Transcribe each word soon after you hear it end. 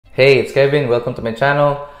Hey, it's Kevin. Welcome to my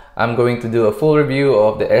channel. I'm going to do a full review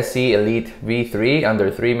of the SE Elite V3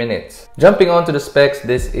 under 3 minutes. Jumping on to the specs,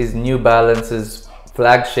 this is New Balance's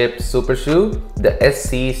flagship super shoe. The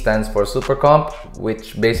SC stands for SUPERCOMP,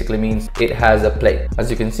 which basically means it has a plate.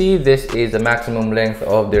 As you can see, this is the maximum length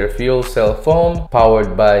of their fuel cell foam,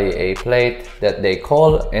 powered by a plate that they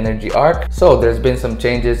call Energy Arc. So there's been some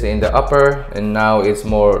changes in the upper, and now it's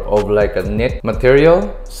more of like a knit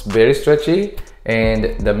material. It's very stretchy,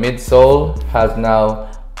 and the midsole has now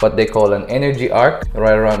what they call an Energy Arc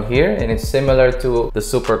right around here, and it's similar to the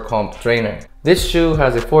SUPERCOMP trainer. This shoe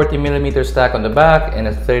has a 40mm stack on the back and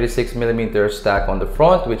a 36mm stack on the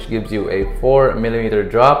front, which gives you a 4mm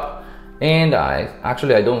drop, and I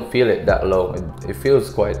don't feel it that low. It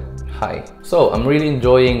feels quite high. So I'm really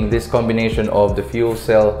enjoying this combination of the fuel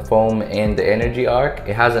cell foam and the Energy Arc.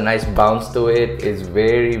 It has a nice bounce to it. It's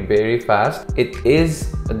very fast. It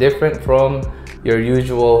is different from your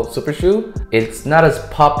usual super shoe. It's not as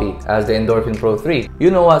poppy as the Endorphin Pro 3. You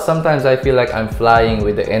know what, sometimes I feel like I'm flying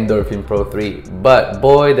with the Endorphin Pro 3, but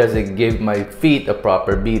boy does it give my feet a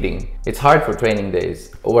proper beating. It's hard for training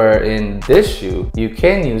days, where in this shoe you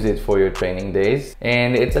can use it for your training days,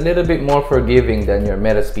 and it's a little bit more forgiving than your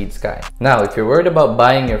Metaspeed Sky. Now, if you're worried about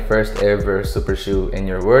buying your first ever super shoe and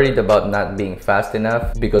you're worried about not being fast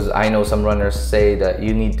enough, because I know some runners say that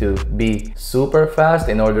you need to be super fast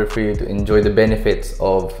in order for you to enjoy the benefits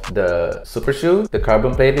of the super shoe, the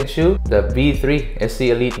carbon plated shoe, the V3, SE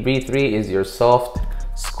Elite V3 is your soft,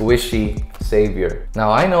 squishy savior.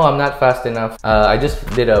 Now, I know I'm not fast enough. I just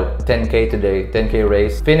did a 10K today, 10K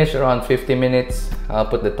race. Finished around 50 minutes. I'll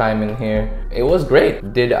put the time in here. It was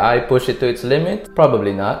great. Did I push it to its limit?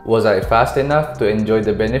 Probably not. Was I fast enough to enjoy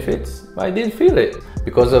the benefits? I did feel it.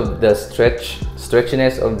 Because of the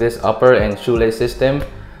stretchiness of this upper and shoelace system,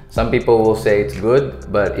 some people will say it's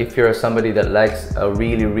good, but if you're somebody that likes a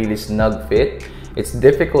really snug fit, it's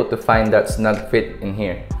difficult to find that snug fit in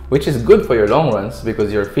here, which is good for your long runs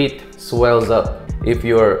because your feet swells up. If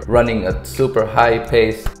you're running a super high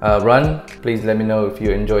pace run, please let me know if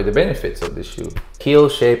you enjoy the benefits of this shoe. Heel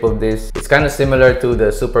shape of this, it's kind of similar to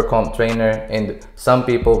the SUPERCOMP trainer, and some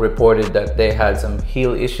people reported that they had some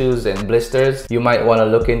heel issues and blisters. You might want to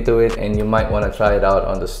look into it, and you might want to try it out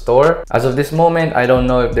on the store. As of this moment, I don't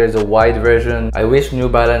know if there's a wide version. I wish New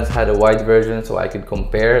Balance had a wide version so I could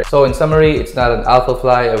compare. So in summary, it's not an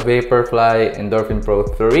Alphafly, a Vaporfly, Endorphin Pro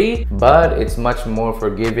 3, but it's much more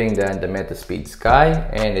forgiving than the Metaspeed Sky,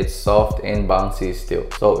 and it's soft and bouncy still,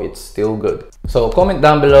 so it's still good. So comment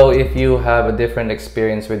down below if you have a different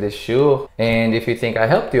experience with this shoe, and if you think I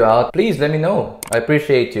helped you out, please let me know. I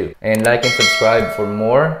appreciate you, and like and subscribe for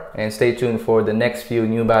more, and stay tuned for the next few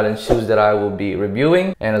New Balance shoes that I will be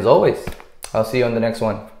reviewing. And as always, I'll see you on the next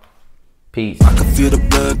one. Peace. I can feel the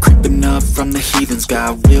blood creeping up from the heathens.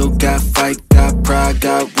 Got will, got fight, got pride,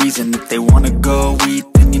 got reason. If they wanna go eat,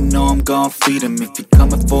 then you know I'm gon' feed them. If you're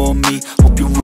coming for me, hope you